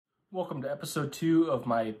Welcome to episode 2 of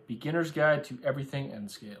my beginner's guide to everything N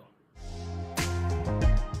scale.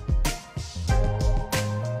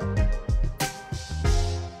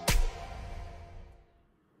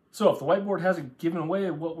 So if the whiteboard hasn't given away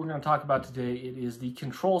what we're going to talk about today, it is the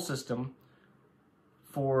control system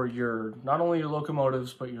for not only your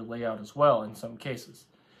locomotives, but your layout as well in some cases.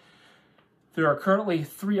 There are currently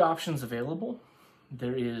 3 options available.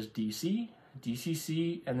 There is DC,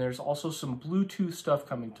 DCC, and there's also some Bluetooth stuff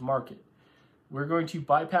coming to market. We're going to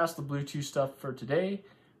bypass the Bluetooth stuff for today,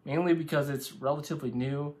 mainly because it's relatively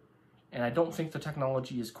new, and I don't think the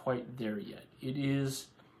technology is quite there yet. It is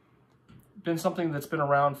been something that's been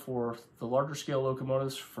around for the larger scale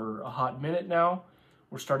locomotives for a hot minute now.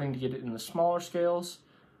 We're starting to get it in the smaller scales.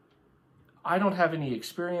 I don't have any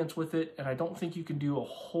experience with it, and I don't think you can do a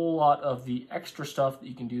whole lot of the extra stuff that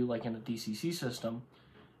you can do like in a DCC system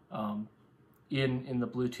in the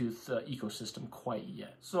Bluetooth ecosystem quite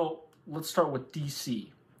yet. So let's start with DC.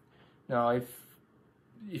 Now,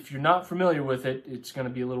 if you're not familiar with it, it's going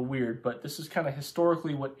to be a little weird, but this is kind of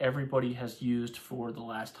historically what everybody has used for the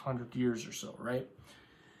last 100 years or so, right?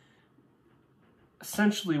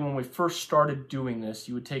 Essentially, when we first started doing this,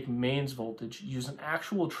 you would take mains voltage, use an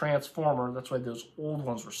actual transformer. That's why those old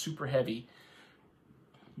ones were super heavy.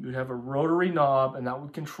 You would have a rotary knob, and that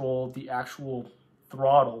would control the actual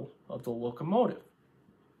throttle of the locomotive.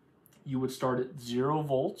 You would start at 0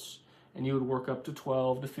 volts, and you would work up to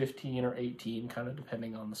 12 to 15 or 18, kind of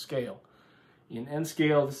depending on the scale. In N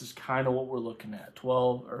scale, this is kind of what we're looking at,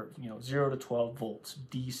 0 to 12 volts,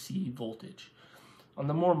 DC voltage. On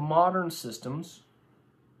the more modern systems,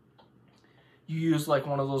 you use like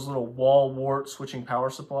one of those little wall wart switching power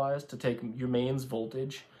supplies to take your mains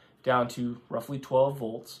voltage down to roughly 12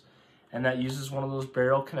 volts. And that uses one of those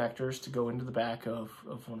barrel connectors to go into the back of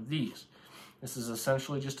one of these. This is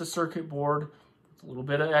essentially just a circuit board with a little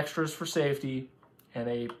bit of extras for safety and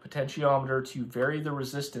a potentiometer to vary the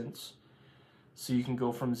resistance so you can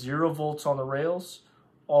go from 0 volts on the rails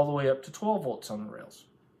all the way up to 12 volts on the rails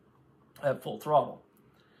at full throttle.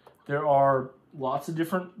 There are lots of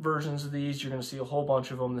different versions of these. You're going to see a whole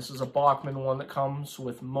bunch of them. This is a Bachmann one that comes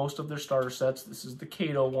with most of their starter sets. This is the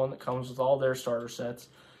Kato one that comes with all their starter sets.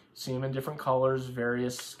 See them in different colors,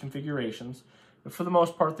 various configurations, but for the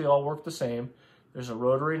most part they all work the same. There's a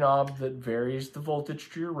rotary knob that varies the voltage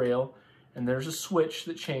to your rail, and there's a switch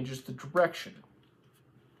that changes the direction.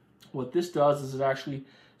 What this does is it actually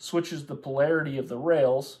switches the polarity of the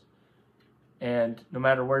rails, and no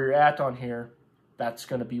matter where you're at on here, that's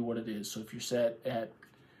going to be what it is. So if you're set at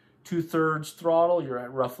 2/3 throttle, you're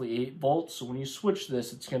at roughly 8 volts. So when you switch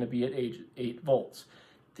this, it's going to be at 8 volts.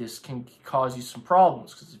 This can cause you some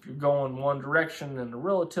problems because if you're going one direction in a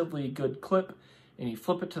relatively good clip and you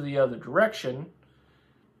flip it to the other direction,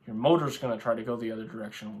 your motor's going to try to go the other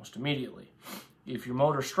direction almost immediately. If your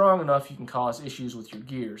motor's strong enough, you can cause issues with your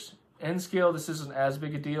gears. N scale, this isn't as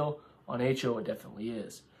big a deal. On HO, it definitely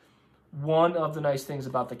is. One of the nice things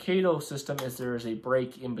about the Kato system is there is a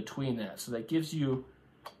break in between that. So that gives you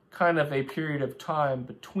kind of a period of time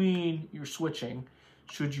between your switching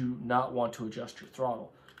should you not want to adjust your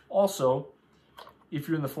throttle. Also, if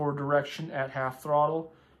you're in the forward direction at half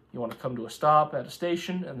throttle, you want to come to a stop at a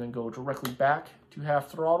station and then go directly back to half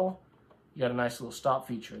throttle, you got a nice little stop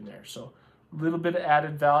feature in there. So a little bit of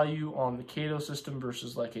added value on the Kato system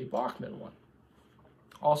versus like a Bachmann one.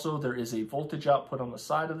 Also, there is a voltage output on the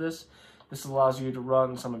side of this. This allows you to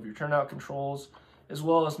run some of your turnout controls, as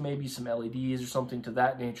well as maybe some LEDs or something to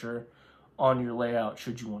that nature on your layout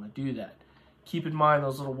should you want to do that. Keep in mind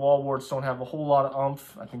those little wall warts don't have a whole lot of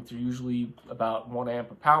oomph. I think they're usually about 1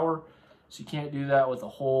 amp of power, so you can't do that with a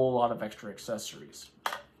whole lot of extra accessories.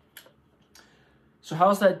 So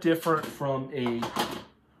how's that different from a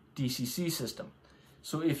DCC system?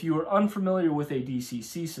 So if you are unfamiliar with a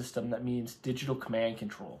DCC system, that means digital command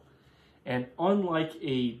control. And unlike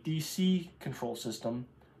a DC control system,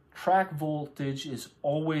 track voltage is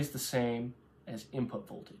always the same as input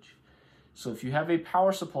voltage. So if you have a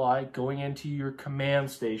power supply going into your command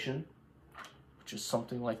station, which is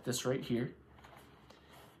something like this right here,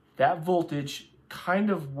 that voltage kind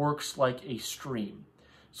of works like a stream.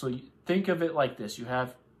 So you think of it like this. You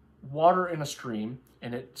have water in a stream,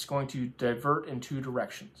 and it's going to divert in 2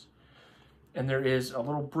 directions. And there is a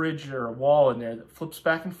little bridge or a wall in there that flips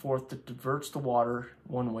back and forth that diverts the water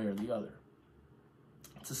one way or the other.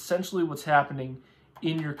 It's essentially what's happening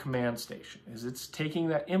in your command station, is it's taking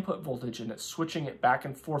that input voltage and it's switching it back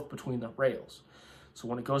and forth between the rails. So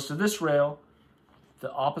when it goes to this rail,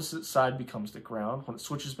 the opposite side becomes the ground. When it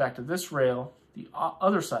switches back to this rail, the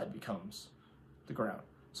other side becomes the ground.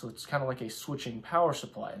 So it's kind of like a switching power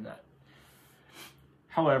supply in that.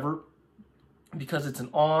 However, because it's an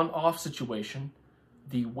on-off situation,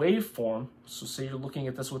 the waveform, so say you're looking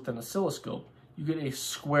at this with an oscilloscope, you get a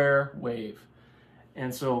square wave.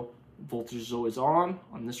 And so voltage is always on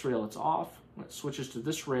this rail it's off. When it switches to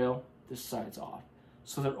this rail, this side's off.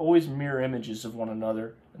 So they're always mirror images of one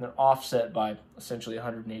another, and they're offset by essentially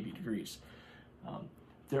 180 degrees.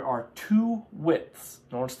 There are two widths.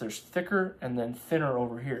 Notice there's thicker and then thinner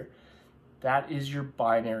over here. That is your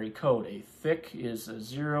binary code. A thick is a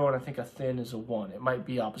 0 and I think a thin is a 1. It might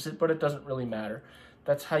be opposite, but it doesn't really matter.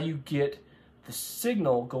 That's how you get the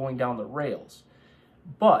signal going down the rails.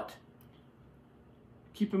 But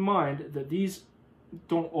keep in mind that these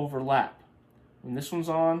don't overlap. When this one's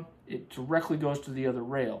on, it directly goes to the other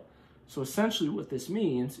rail. So essentially what this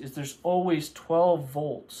means is there's always 12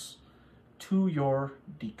 volts to your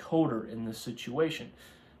decoder in this situation.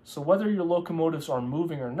 So whether your locomotives are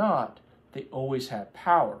moving or not, they always have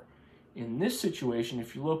power. In this situation,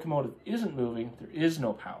 if your locomotive isn't moving, there is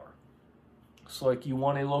no power. So like you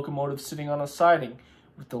want a locomotive sitting on a siding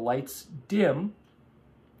with the lights dim,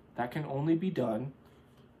 that can only be done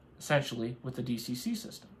essentially with the DCC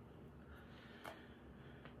system.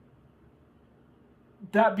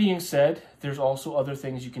 That being said, there's also other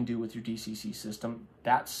things you can do with your DCC system.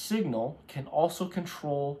 That signal can also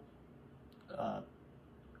control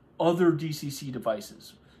other DCC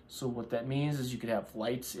devices. So what that means is you could have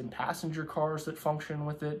lights in passenger cars that function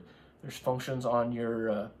with it. There's functions on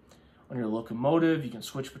your locomotive. You can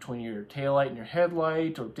switch between your taillight and your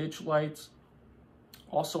headlight or ditch lights.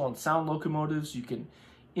 Also on sound locomotives, you can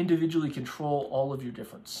individually control all of your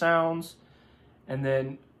different sounds. And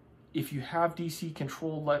then if you have DC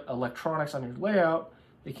controlled electronics on your layout,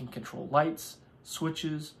 they can control lights,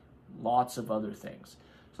 switches, lots of other things.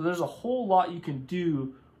 So there's a whole lot you can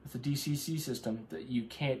do with a DCC system that you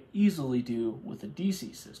can't easily do with a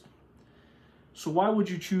DC system. So why would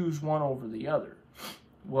you choose one over the other?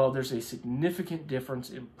 Well, there's a significant difference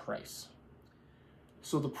in price.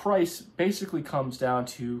 So the price basically comes down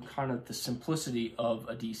to kind of the simplicity of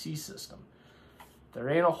a DC system. There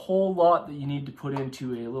ain't a whole lot that you need to put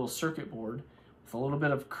into a little circuit board with a little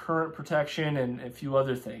bit of current protection and a few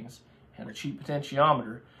other things and a cheap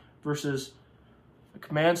potentiometer versus a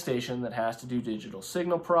command station that has to do digital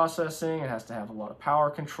signal processing. It has to have a lot of power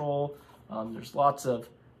control. There's lots of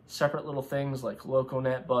separate little things like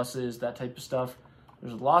LocoNet buses, that type of stuff.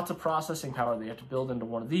 There's lots of processing power that you have to build into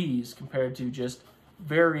one of these compared to just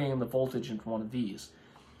varying the voltage into one of these.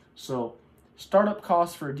 So startup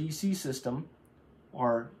costs for a DC system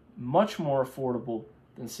are much more affordable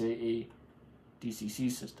than, say, a DCC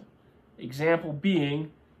system. Example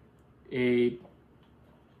being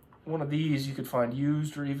one of these you could find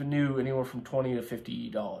used or even new anywhere from $20 to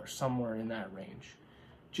 $50, somewhere in that range,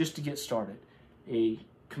 just to get started. A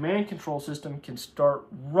command control system can start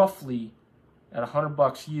roughly at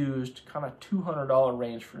 $100 used, kind of $200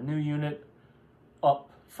 range for a new unit, up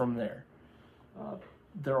from there.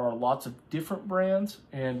 There are lots of different brands,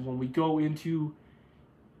 and when we go into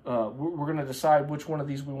we're going to decide which one of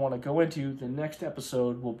these we want to go into. The next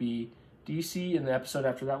episode will be DC, and the episode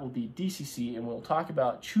after that will be DCC, and we'll talk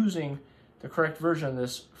about choosing the correct version of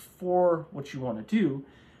this for what you want to do.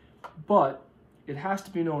 But it has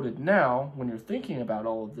to be noted now, when you're thinking about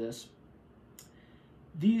all of this,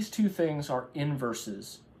 these two things are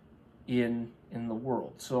inverses in the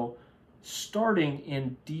world. So starting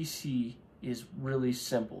in DC is really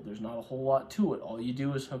simple. There's not a whole lot to it. All you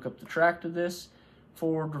do is hook up the track to this,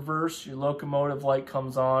 forward, reverse, your locomotive light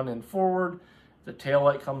comes on in forward, the tail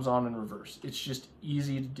light comes on in reverse. It's just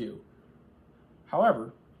easy to do.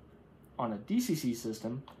 However, on a DCC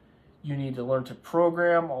system, you need to learn to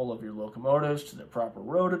program all of your locomotives to their proper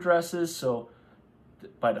road addresses. So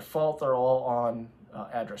by default, they're all on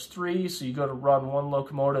address 3. So you go to run one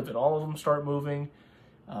locomotive and all of them start moving.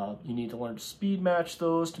 You need to learn to speed match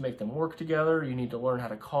those to make them work together. You need to learn how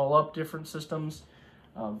to call up different systems.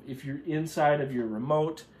 If you're inside of your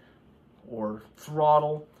remote or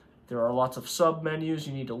throttle, there are lots of sub-menus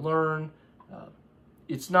you need to learn.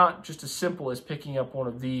 It's not just as simple as picking up one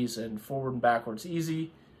of these and forward and backwards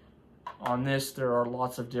easy. On this, there are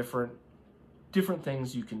lots of different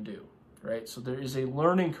things you can do, right? So there is a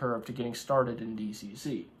learning curve to getting started in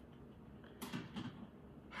DCC.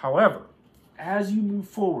 However, as you move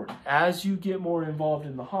forward, as you get more involved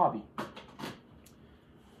in the hobby,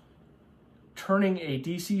 turning a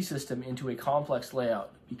DC system into a complex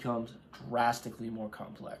layout becomes drastically more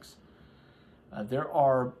complex. There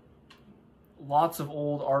are lots of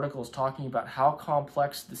old articles talking about how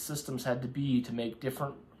complex the systems had to be to make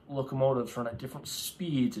different locomotives run at different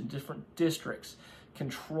speeds in different districts,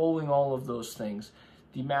 controlling all of those things.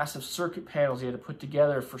 the massive circuit panels you had to put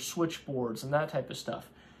together for switchboards and that type of stuff.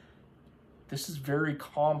 This is very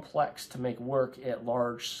complex to make work at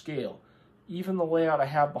large scale. Even the layout I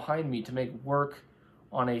have behind me to make work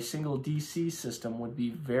on a single DC system would be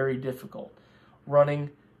very difficult. Running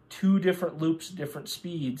 2 different loops, different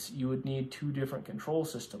speeds, you would need 2 different control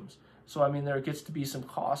systems. So I mean, there gets to be some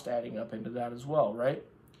cost adding up into that as well, right?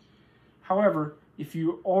 However, if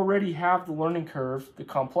you already have the learning curve, the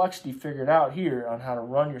complexity figured out here on how to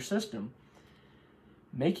run your system,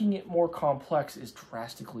 making it more complex is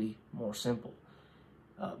drastically more simple.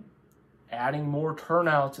 Adding more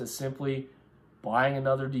turnouts is simply buying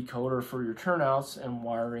another decoder for your turnouts and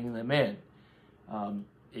wiring them in.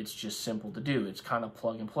 It's just simple to do. It's kind of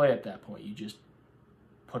plug and play at that point. You just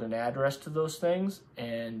put an address to those things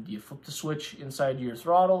and you flip the switch inside your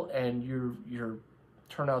throttle and your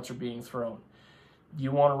turnouts are being thrown.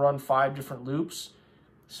 You want to run 5 different loops.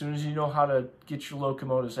 As soon as you know how to get your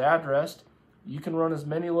locomotives addressed, you can run as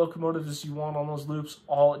many locomotives as you want on those loops,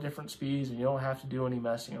 all at different speeds, and you don't have to do any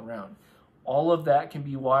messing around. All of that can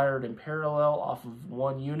be wired in parallel off of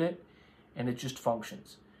one unit, and it just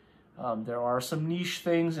functions. There are some niche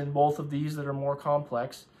things in both of these that are more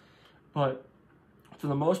complex, but for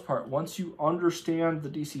the most part, once you understand the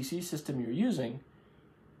DCC system you're using,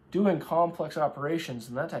 doing complex operations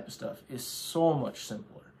and that type of stuff is so much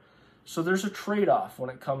simpler. So there's a trade-off when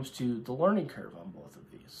it comes to the learning curve on both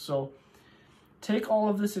of these. So take all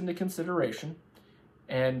of this into consideration,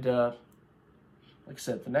 and like I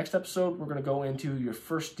said, the next episode we're going to go into your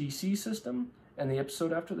first DC system, and the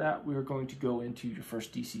episode after that we're going to go into your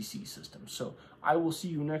first DCC system. So I will see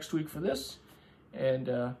you next week for this, and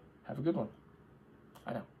have a good one.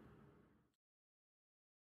 Bye now.